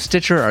production of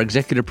Stitcher. Our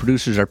executive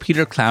producers are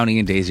Peter Clowney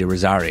and Daisy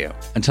Rosario.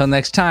 Until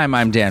next time,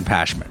 I'm Dan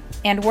Pashman.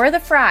 And we're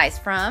the Fries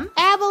from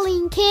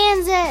Abilene,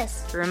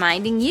 Kansas.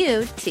 reminding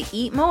you to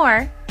eat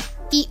more,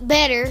 Eat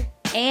better.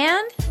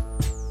 and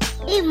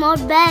Eat more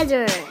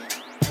better.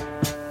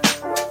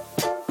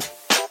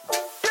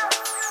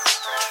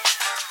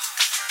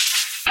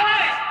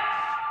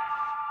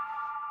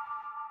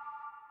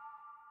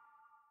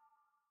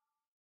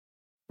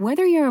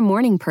 Whether you're a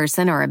morning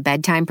person or a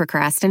bedtime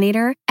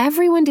procrastinator,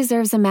 everyone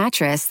deserves a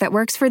mattress that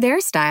works for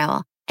their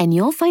style. And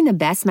you'll find the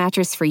best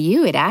mattress for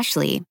you at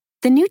Ashley.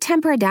 The new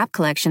Temper-Adapt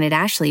collection at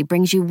Ashley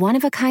brings you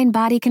one-of-a-kind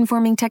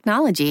body-conforming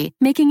technology,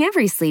 making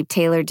every sleep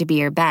tailored to be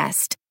your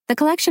best. The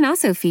collection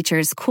also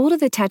features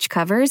cool-to-the-touch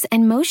covers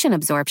and motion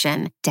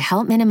absorption to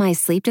help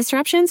minimize sleep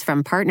disruptions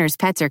from partners,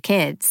 pets, or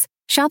kids.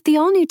 Shop the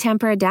all-new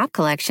Temper-Adapt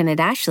collection at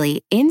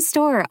Ashley,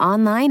 in-store or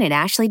online at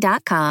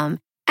ashley.com.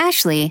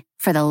 Ashley,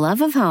 for the love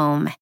of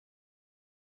home.